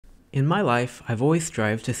In my life, I've always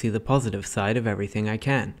strived to see the positive side of everything I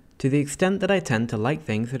can, to the extent that I tend to like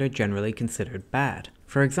things that are generally considered bad.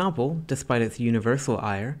 For example, despite its universal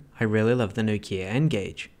ire, I really love the Nokia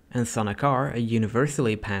N-Gage, and Sonic R, a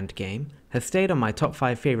universally panned game, has stayed on my top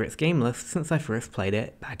 5 favorites game list since I first played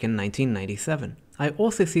it back in 1997. I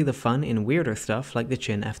also see the fun in weirder stuff like the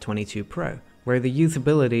Chin F22 Pro, where the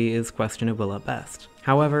usability is questionable at best.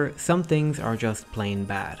 However, some things are just plain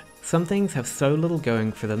bad. Some things have so little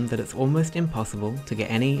going for them that it's almost impossible to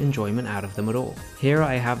get any enjoyment out of them at all. Here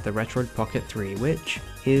I have the Retroid Pocket 3, which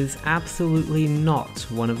is absolutely not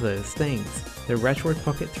one of those things. The Retroid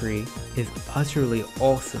Pocket 3 is utterly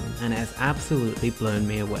awesome and has absolutely blown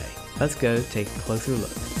me away. Let's go take a closer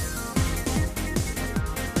look.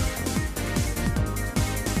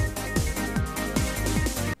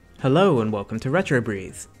 Hello and welcome to Retro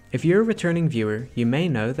Breeze. If you're a returning viewer, you may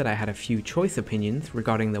know that I had a few choice opinions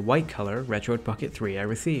regarding the white color Retroid Pocket 3 I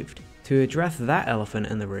received. To address that elephant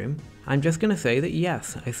in the room, I'm just gonna say that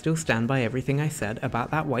yes, I still stand by everything I said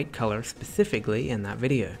about that white color specifically in that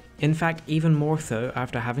video. In fact, even more so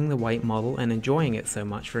after having the white model and enjoying it so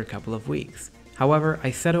much for a couple of weeks. However,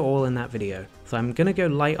 I said it all in that video, so I'm gonna go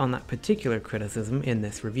light on that particular criticism in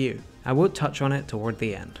this review. I will touch on it toward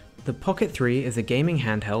the end. The Pocket 3 is a gaming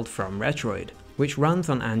handheld from Retroid, which runs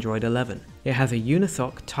on Android 11. It has a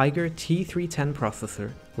Unisoc Tiger T310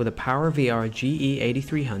 processor with a PowerVR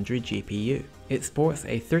GE8300 GPU. It sports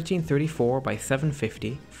a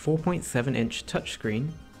 1334x750 4.7 inch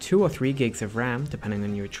touchscreen, 2 or 3 gigs of RAM depending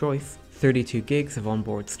on your choice, 32 gigs of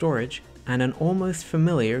onboard storage, and an almost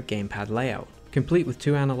familiar gamepad layout, complete with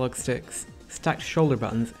 2 analog sticks, stacked shoulder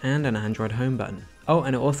buttons, and an Android home button. Oh,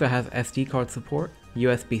 and it also has SD card support,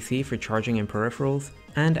 USB-C for charging and peripherals,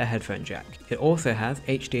 and a headphone jack. It also has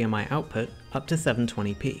HDMI output up to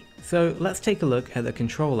 720p. So let's take a look at the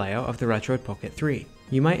control layout of the Retroid Pocket 3.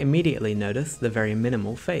 You might immediately notice the very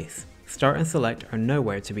minimal face. Start and select are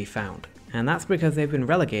nowhere to be found, and that's because they've been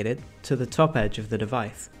relegated to the top edge of the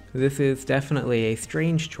device. This is definitely a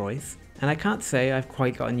strange choice, and I can't say I've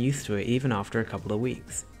quite gotten used to it even after a couple of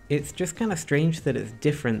weeks. It's just kinda strange that it's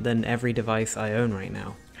different than every device I own right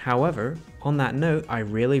now. However, on that note, I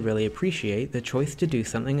really appreciate the choice to do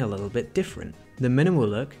something a little bit different. The minimal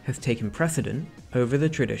look has taken precedent over the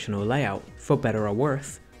traditional layout, for better or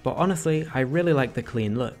worse, but honestly, I really like the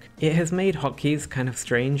clean look. It has made hotkeys kind of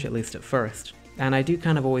strange, at least at first, and I do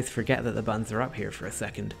kind of always forget that the buttons are up here for a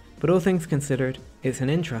second. But all things considered, it's an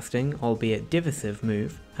interesting, albeit divisive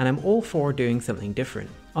move, and I'm all for doing something different.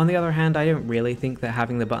 On the other hand, I don't really think that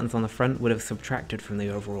having the buttons on the front would have subtracted from the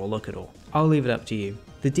overall look at all. I'll leave it up to you.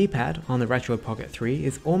 The D-pad on the Retroid Pocket 3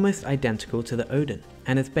 is almost identical to the Odin,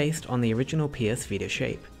 and is based on the original PS Vita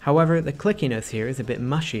shape. However, the clickiness here is a bit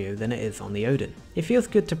mushier than it is on the Odin. It feels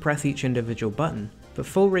good to press each individual button, but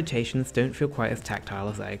full rotations don't feel quite as tactile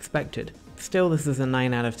as I expected. Still, this is a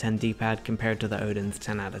 9 out of 10 D-pad compared to the Odin's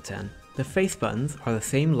 10 out of 10. The face buttons are the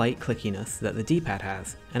same light clickiness that the D-pad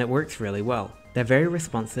has, and it works really well. They're very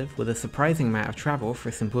responsive with a surprising amount of travel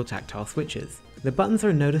for simple tactile switches. The buttons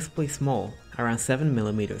are noticeably small, around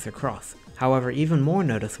 7mm across. However, even more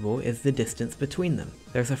noticeable is the distance between them.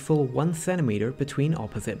 There's a full 1 cm between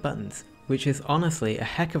opposite buttons, which is honestly a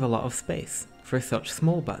heck of a lot of space for such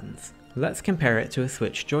small buttons. Let's compare it to a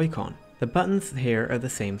Switch Joy-Con. The buttons here are the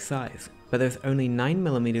same size, but there's only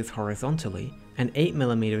 9mm horizontally and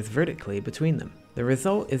 8mm vertically between them. The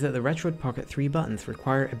result is that the Retroid Pocket 3 buttons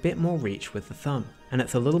require a bit more reach with the thumb, and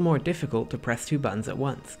it's a little more difficult to press 2 buttons at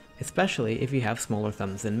once, especially if you have smaller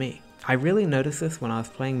thumbs than me. I really noticed this when I was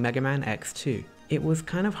playing Mega Man X2. It was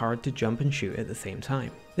kind of hard to jump and shoot at the same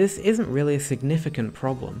time. This isn't really a significant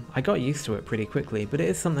problem. I got used to it pretty quickly, but it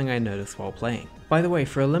is something I noticed while playing. By the way,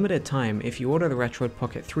 for a limited time, if you order the Retroid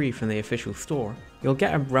Pocket 3 from the official store, you'll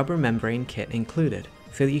get a rubber membrane kit included,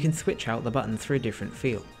 so that you can switch out the buttons for a different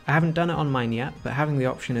feel. I haven't done it on mine yet, but having the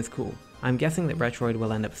option is cool. I'm guessing that Retroid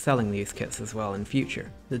will end up selling these kits as well in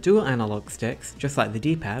future. The dual analog sticks, just like the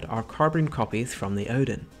D-pad, are carbon copies from the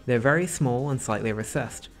Odin. They're very small and slightly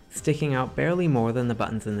recessed, sticking out barely more than the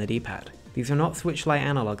buttons in the D-pad. These are not Switch-Lite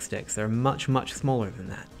analog sticks, they're much smaller than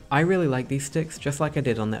that. I really like these sticks just like I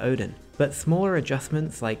did on the Odin, but smaller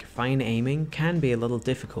adjustments like fine aiming can be a little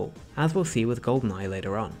difficult, as we'll see with GoldenEye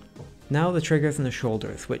later on. Now the triggers and the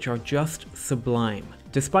shoulders, which are just sublime.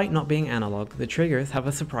 Despite not being analog, the triggers have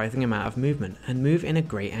a surprising amount of movement and move in a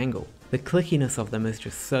great angle. The clickiness of them is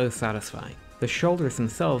just so satisfying. The shoulders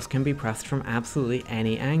themselves can be pressed from absolutely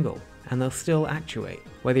any angle, and they'll still actuate.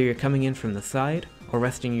 Whether you're coming in from the side, or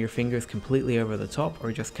resting your fingers completely over the top,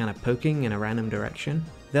 or just kind of poking in a random direction,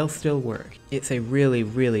 they'll still work. It's a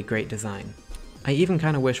really great design. I even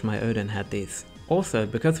kind of wish my Odin had these. Also,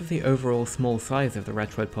 because of the overall small size of the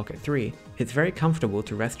Retroid Pocket 3, it's very comfortable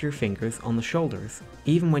to rest your fingers on the shoulders,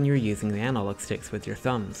 even when you're using the analog sticks with your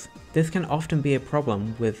thumbs. This can often be a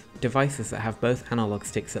problem with devices that have both analog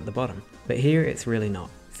sticks at the bottom, but here it's really not.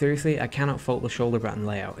 Seriously, I cannot fault the shoulder button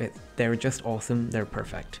layout, they're just awesome, they're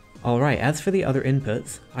perfect. Alright, as for the other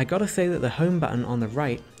inputs, I gotta say that the home button on the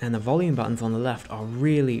right and the volume buttons on the left are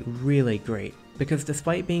really great, because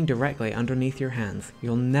despite being directly underneath your hands,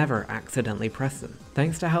 you'll never accidentally press them,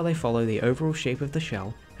 thanks to how they follow the overall shape of the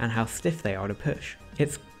shell and how stiff they are to push.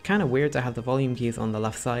 It's kinda weird to have the volume keys on the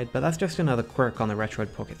left side, but that's just another quirk on the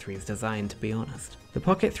Retroid Pocket 3's design, to be honest. The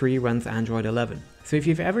Pocket 3 runs Android 11, so if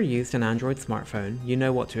you've ever used an Android smartphone, you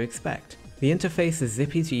know what to expect. The interface is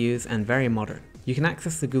zippy to use and very modern. You can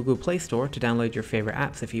access the Google Play Store to download your favorite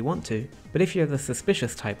apps if you want to, but if you're the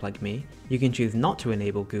suspicious type like me, you can choose not to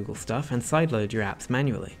enable Google stuff and sideload your apps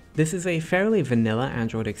manually. This is a fairly vanilla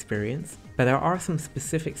Android experience, but there are some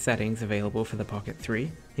specific settings available for the Pocket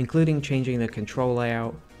 3, including changing the control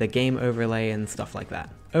layout, the game overlay and stuff like that.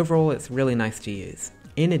 Overall, it's really nice to use.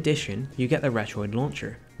 In addition, you get the Retroid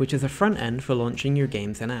Launcher, which is a front end for launching your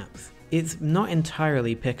games and apps. It's not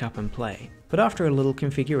entirely pick up and play, but after a little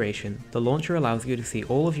configuration, the launcher allows you to see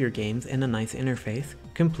all of your games in a nice interface,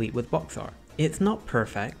 complete with box art. It's not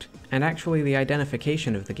perfect, and actually the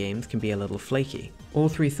identification of the games can be a little flaky. All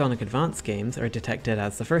 3 Sonic Advance games are detected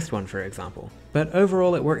as the first one, for example. But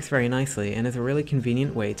overall it works very nicely and is a really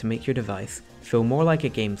convenient way to make your device feel more like a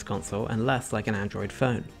games console and less like an Android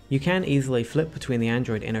phone. You can easily flip between the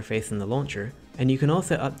Android interface and the launcher, and you can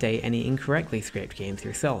also update any incorrectly scraped games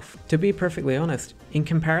yourself. To be perfectly honest, in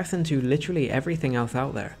comparison to literally everything else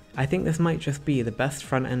out there, I think this might just be the best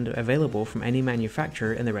front end available from any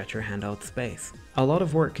manufacturer in the retro handheld space. A lot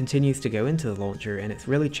of work continues to go into the launcher and it's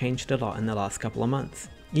really changed a lot in the last couple of months,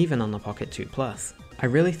 even on the Pocket 2 Plus. I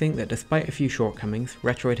really think that despite a few shortcomings,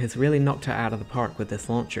 Retroid has really knocked it out of the park with this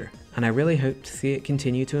launcher, and I really hope to see it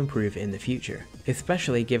continue to improve in the future,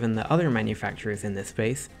 especially given that other manufacturers in this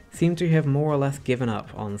space seem to have more or less given up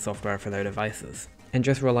on software for their devices, and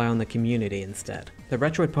just rely on the community instead. The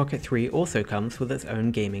Retroid Pocket 3 also comes with its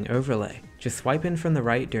own gaming overlay. Just swipe in from the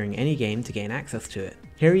right during any game to gain access to it.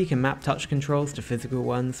 Here you can map touch controls to physical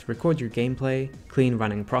ones, record your gameplay, clean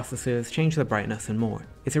running processors, change the brightness and more.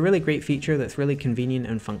 It's a really great feature that's really convenient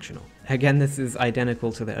and functional. Again, this is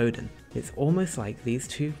identical to the Odin. It's almost like these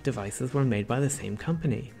 2 devices were made by the same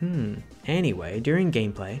company. Anyway, during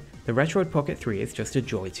gameplay, the Retroid Pocket 3 is just a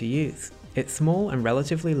joy to use. It's small and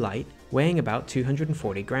relatively light, weighing about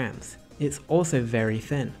 240 grams. It's also very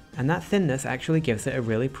thin, and that thinness actually gives it a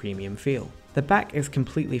really premium feel. The back is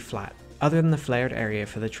completely flat, other than the flared area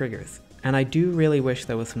for the triggers, and I do really wish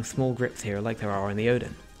there was some small grips here like there are in the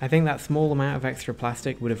Odin. I think that small amount of extra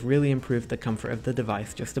plastic would have really improved the comfort of the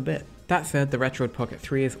device just a bit. That said, the Retroid Pocket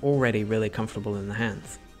 3 is already really comfortable in the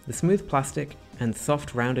hands. The smooth plastic and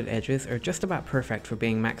soft rounded edges are just about perfect for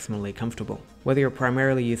being maximally comfortable, whether you're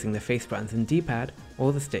primarily using the face buttons and D-pad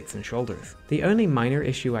or the sticks and shoulders. The only minor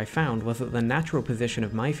issue I found was that the natural position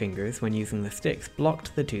of my fingers when using the sticks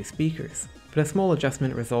blocked the 2 speakers, but a small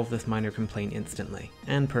adjustment resolved this minor complaint instantly,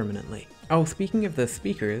 and permanently. Oh, speaking of the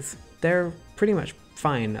speakers, they're pretty much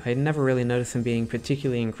fine. I never really noticed them being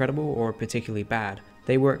particularly incredible or particularly bad.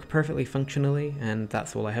 They work perfectly functionally, and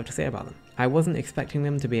that's all I have to say about them. I wasn't expecting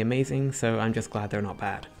them to be amazing, so I'm just glad they're not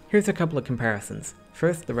bad. Here's a couple of comparisons.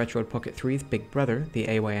 First, the Retroid Pocket 3's big brother, the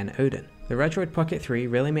AYN Odin. The Retroid Pocket 3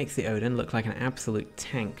 really makes the Odin look like an absolute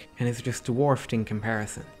tank, and is just dwarfed in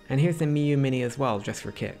comparison. And here's the Miyu Mini as well, just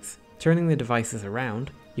for kicks. Turning the devices around,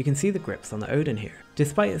 you can see the grips on the Odin here.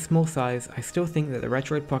 Despite its small size, I still think that the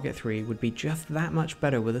Retroid Pocket 3 would be just that much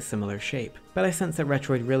better with a similar shape, but I sense that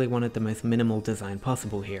Retroid really wanted the most minimal design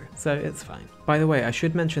possible here, so it's fine. By the way, I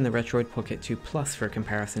should mention the Retroid Pocket 2 Plus for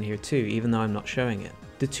comparison here too, even though I'm not showing it.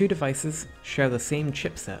 The 2 devices share the same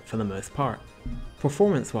chipset for the most part.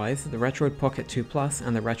 Performance-wise, the Retroid Pocket 2 Plus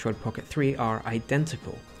and the Retroid Pocket 3 are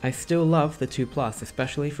identical. I still love the 2 Plus,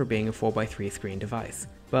 especially for being a 4x3 screen device.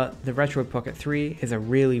 But the Retroid Pocket 3 is a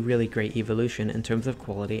really great evolution in terms of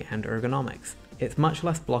quality and ergonomics. It's much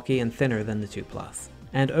less blocky and thinner than the 2 Plus,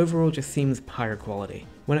 and overall just seems higher quality.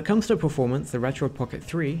 When it comes to performance, the Retroid Pocket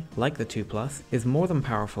 3, like the 2 Plus, is more than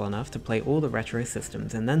powerful enough to play all the retro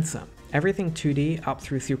systems and then some. Everything 2D up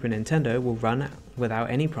through Super Nintendo will run without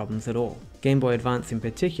any problems at all. Game Boy Advance in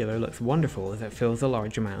particular looks wonderful as it fills a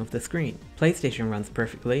large amount of the screen. PlayStation runs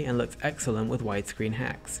perfectly and looks excellent with widescreen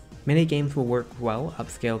hacks. Many games will work well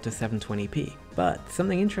upscaled to 720p, but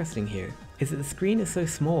something interesting here is that the screen is so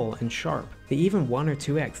small and sharp that even 1 or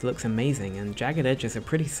 2x looks amazing and jagged edges are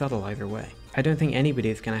pretty subtle either way. I don't think anybody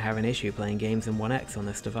is going to have an issue playing games in 1x on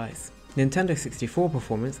this device. Nintendo 64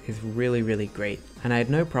 performance is really great, and I had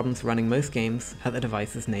no problems running most games at the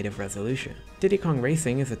device's native resolution. Diddy Kong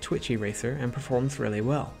Racing is a twitchy racer and performs really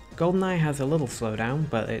well. GoldenEye has a little slowdown,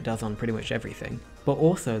 but it does on pretty much everything. But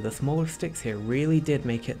also, the smaller sticks here really did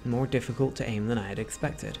make it more difficult to aim than I had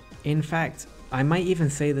expected. In fact, I might even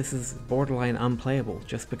say this is borderline unplayable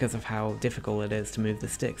just because of how difficult it is to move the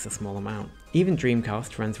sticks a small amount. Even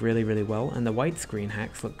Dreamcast runs really well, and the widescreen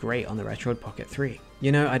hacks look great on the Retroid Pocket 3.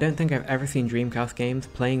 You know, I don't think I've ever seen Dreamcast games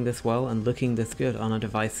playing this well and looking this good on a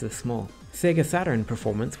device this small. Sega Saturn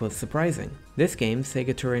performance was surprising. This game,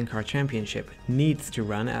 Sega Touring Car Championship, needs to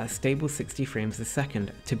run at a stable 60 frames a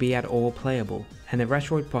second to be at all playable, and the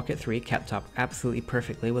Retroid Pocket 3 kept up absolutely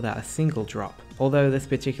perfectly without a single drop, although this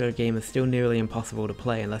particular game is still nearly impossible to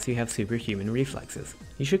play unless you have superhuman reflexes.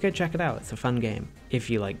 You should go check it out, it's a fun game, if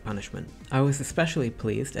you like punishment. I was especially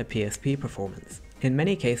pleased at PSP performance. In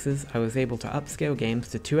many cases, I was able to upscale games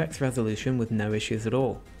to 2x resolution with no issues at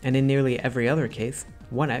all, and in nearly every other case,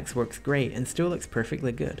 1x works great and still looks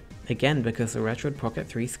perfectly good, again because the Retroid Pocket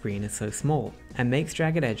 3 screen is so small, and makes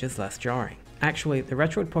jagged edges less jarring. Actually, the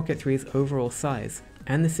Retroid Pocket 3's overall size,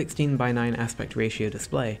 and the 16:9 aspect ratio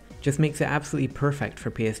display, just makes it absolutely perfect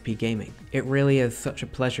for PSP gaming. It really is such a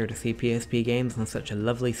pleasure to see PSP games on such a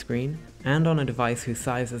lovely screen, and on a device whose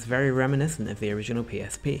size is very reminiscent of the original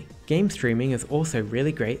PSP. Game streaming is also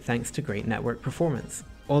really great thanks to great network performance.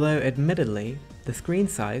 Although admittedly, the screen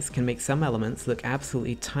size can make some elements look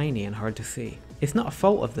absolutely tiny and hard to see. It's not a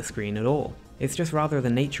fault of the screen at all, it's just rather the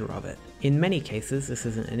nature of it. In many cases this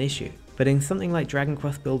isn't an issue, but in something like Dragon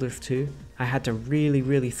Quest Builders 2, I had to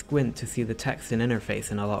really squint to see the text and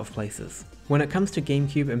interface in a lot of places. When it comes to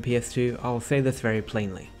GameCube and PS2, I'll say this very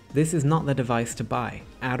plainly. This is not the device to buy,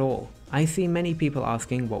 at all. I see many people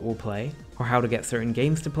asking what we'll play, or how to get certain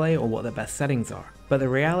games to play, or what the best settings are. But the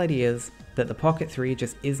reality is that the Pocket 3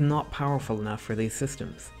 just is not powerful enough for these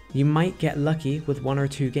systems. You might get lucky with 1 or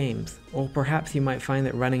 2 games, or perhaps you might find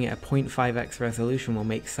that running at a 0.5x resolution will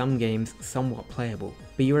make some games somewhat playable,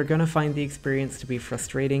 but you are going to find the experience to be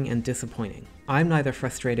frustrating and disappointing. I'm neither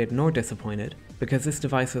frustrated nor disappointed, because this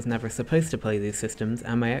device was never supposed to play these systems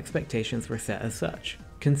and my expectations were set as such.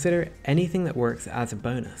 Consider anything that works as a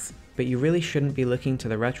bonus, but you really shouldn't be looking to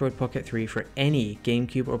the Retroid Pocket 3 for any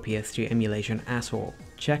GameCube or PS2 emulation at all.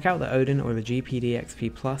 Check out the Odin or the GPD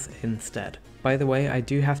XP Plus instead. By the way, I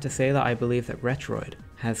do have to say that I believe that Retroid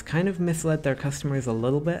has kind of misled their customers a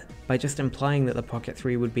little bit by just implying that the Pocket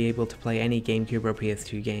 3 would be able to play any GameCube or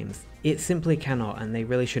PS2 games. It simply cannot, and they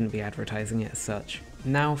really shouldn't be advertising it as such.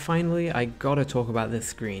 Now finally, I gotta talk about this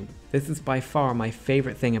screen. This is by far my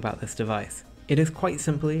favorite thing about this device. It is quite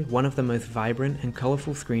simply one of the most vibrant and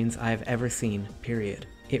colourful screens I have ever seen, period.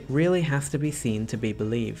 It really has to be seen to be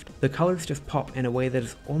believed. The colours just pop in a way that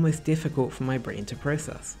is almost difficult for my brain to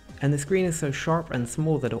process. And the screen is so sharp and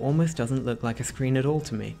small that it almost doesn't look like a screen at all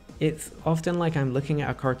to me. It's often like I'm looking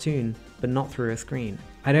at a cartoon, but not through a screen.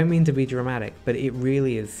 I don't mean to be dramatic, but it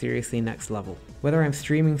really is seriously next level. Whether I'm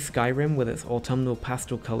streaming Skyrim with its autumnal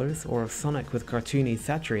pastel colours, or Sonic with cartoony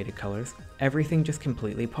saturated colours, everything just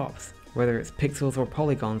completely pops. Whether it's pixels or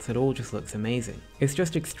polygons, it all just looks amazing. It's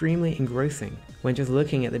just extremely engrossing, when just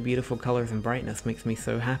looking at the beautiful colors and brightness makes me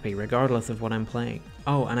so happy regardless of what I'm playing.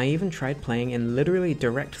 Oh, and I even tried playing in literally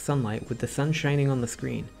direct sunlight with the sun shining on the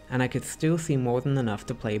screen, and I could still see more than enough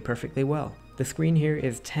to play perfectly well. The screen here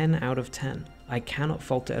is 10 out of 10. I cannot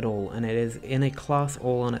fault it at all, and it is in a class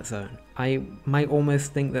all on its own. I might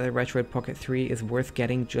almost think that the Retroid Pocket 3 is worth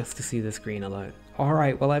getting just to see the screen alone.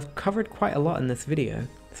 Alright, well I've covered quite a lot in this video,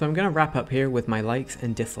 so I'm going to wrap up here with my likes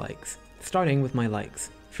and dislikes. Starting with my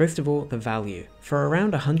likes. First of all, the value. For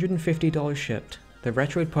around $150 shipped, the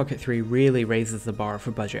Retroid Pocket 3 really raises the bar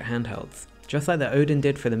for budget handhelds, just like the Odin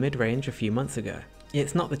did for the mid-range a few months ago.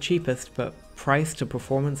 It's not the cheapest, but price to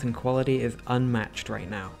performance and quality is unmatched right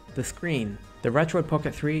now. The screen. The Retroid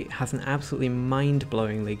Pocket 3 has an absolutely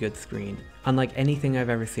mind-blowingly good screen, unlike anything I've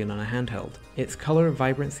ever seen on a handheld. Its color,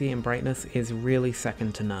 vibrancy, and brightness is really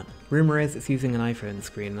second to none. Rumor is it's using an iPhone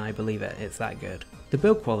screen, and I believe it, it's that good. The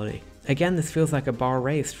build quality. Again, this feels like a bar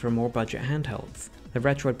raised for more budget handhelds. The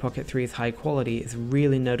Retroid Pocket 3's high quality is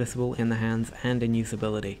really noticeable in the hands and in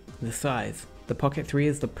usability. The size. The Pocket 3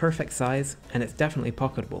 is the perfect size, and it's definitely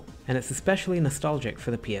pocketable, and it's especially nostalgic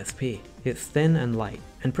for the PSP. It's thin and light,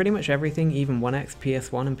 and pretty much everything, even 1X,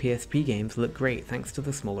 PS1 and PSP games, look great thanks to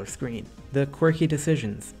the smaller screen. The quirky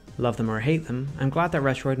decisions. Love them or hate them, I'm glad that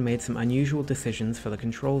Retroid made some unusual decisions for the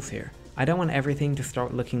controls here. I don't want everything to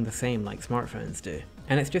start looking the same like smartphones do,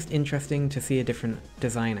 and it's just interesting to see a different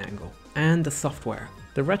design angle. And the software.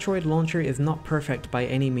 The Retroid launcher is not perfect by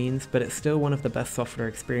any means, but it's still one of the best software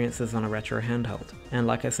experiences on a retro handheld. And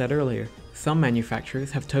like I said earlier, some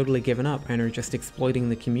manufacturers have totally given up and are just exploiting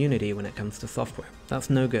the community when it comes to software. That's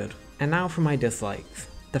no good. And now for my dislikes.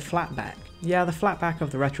 The flat back. Yeah, the flat back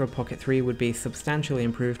of the Retroid Pocket 3 would be substantially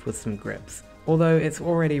improved with some grips. Although it's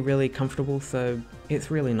already really comfortable, so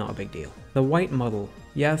it's really not a big deal. The white model.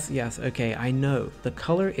 Yes, okay, I know, the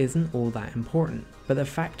color isn't all that important, but the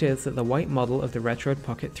fact is that the white model of the Retroid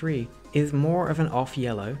Pocket 3 is more of an off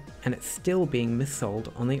yellow, and it's still being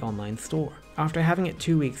missold on the online store. After having it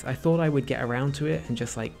 2 weeks, I thought I would get around to it and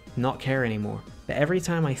just not care anymore. But every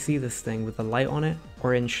time I see this thing with the light on it,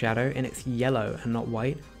 or in shadow, and it's yellow and not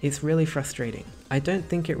white, it's really frustrating. I don't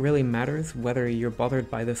think it really matters whether you're bothered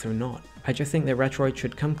by this or not. I just think that Retroid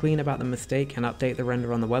should come clean about the mistake and update the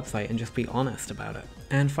render on the website and just be honest about it.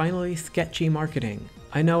 And finally, sketchy marketing.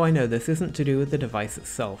 I know this isn't to do with the device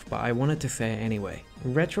itself, but I wanted to say it anyway.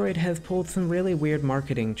 Retroid has pulled some really weird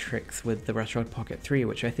marketing tricks with the Retroid Pocket 3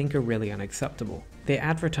 which I think are really unacceptable. They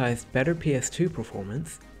advertised better PS2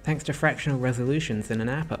 performance, thanks to fractional resolutions in an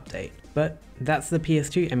app update. But that's the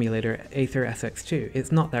PS2 emulator Aether SX2,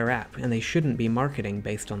 it's not their app, and they shouldn't be marketing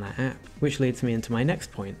based on that app. Which leads me into my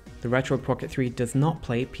next point. The Retroid Pocket 3 does not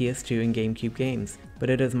play PS2 and GameCube games, but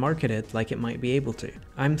it is marketed like it might be able to.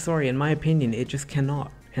 I'm sorry, in my opinion it just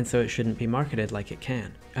cannot, and so it shouldn't be marketed like it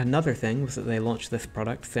can. Another thing was that they launched this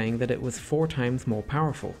product saying that it was 4 times more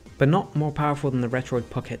powerful, but not more powerful than the Retroid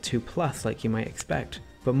Pocket 2 Plus like you might expect,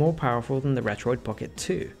 but more powerful than the Retroid Pocket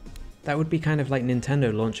 2. That would be kind of like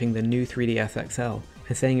Nintendo launching the new 3DS XL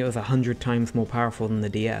and saying it was 100 times more powerful than the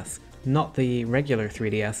DS, not the regular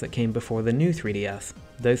 3DS that came before the new 3DS.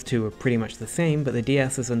 Those two are pretty much the same, but the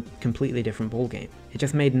DS is a completely different ballgame. It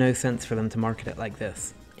just made no sense for them to market it like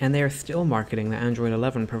this. And they are still marketing that Android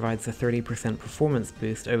 11 provides a 30% performance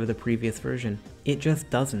boost over the previous version. It just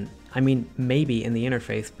doesn't. I mean, maybe in the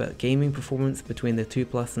interface, but gaming performance between the 2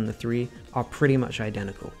 Plus and the 3 are pretty much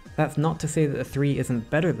identical. That's not to say that the 3 isn't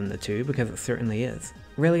better than the 2, because it certainly is.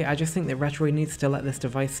 Really, I just think that Retroid needs to let this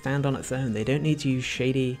device stand on its own. They don't need to use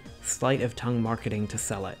shady, sleight-of-tongue marketing to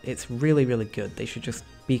sell it. It's really good. They should just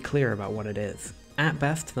be clear about what it is. At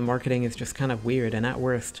best, the marketing is just kind of weird, and at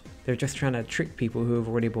worst, they're just trying to trick people who have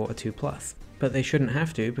already bought a 2 Plus. But they shouldn't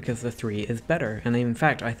have to, because the 3 is better, and in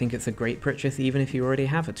fact I think it's a great purchase even if you already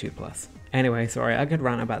have a 2 Plus. Anyway, sorry, I could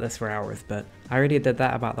rant about this for hours, but I already did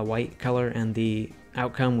that about the white color and the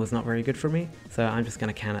outcome was not very good for me, so I'm just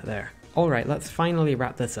gonna can it there. Alright, let's finally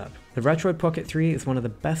wrap this up. The Retroid Pocket 3 is one of the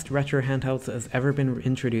best retro handhelds that has ever been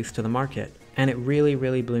introduced to the market, and it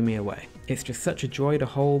really blew me away. It's just such a joy to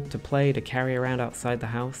hold, to play, to carry around outside the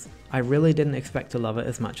house. I really didn't expect to love it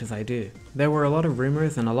as much as I do. There were a lot of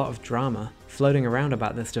rumors and a lot of drama floating around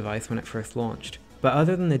about this device when it first launched. But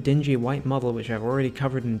other than the dingy white model which I've already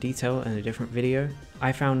covered in detail in a different video,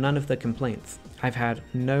 I found none of the complaints. I've had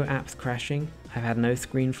no apps crashing, I've had no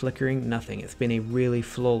screen flickering, nothing. It's been a really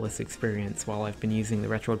flawless experience while I've been using the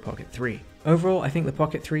Retroid Pocket 3. Overall, I think the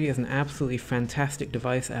Pocket 3 is an absolutely fantastic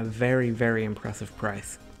device at a very impressive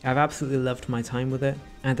price. I've absolutely loved my time with it,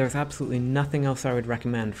 and there's absolutely nothing else I would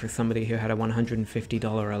recommend for somebody who had a $150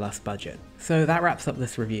 or less budget. So that wraps up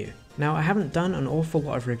this review. Now, I haven't done an awful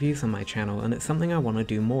lot of reviews on my channel, and it's something I want to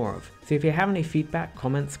do more of. So if you have any feedback,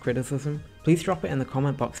 comments, criticism, please drop it in the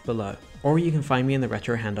comment box below, or you can find me in the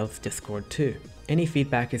Retro Handhelds Discord too. Any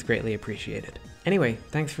feedback is greatly appreciated. Anyway,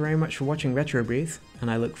 thanks very much for watching Retro Breeze, and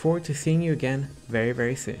I look forward to seeing you again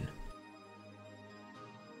very soon.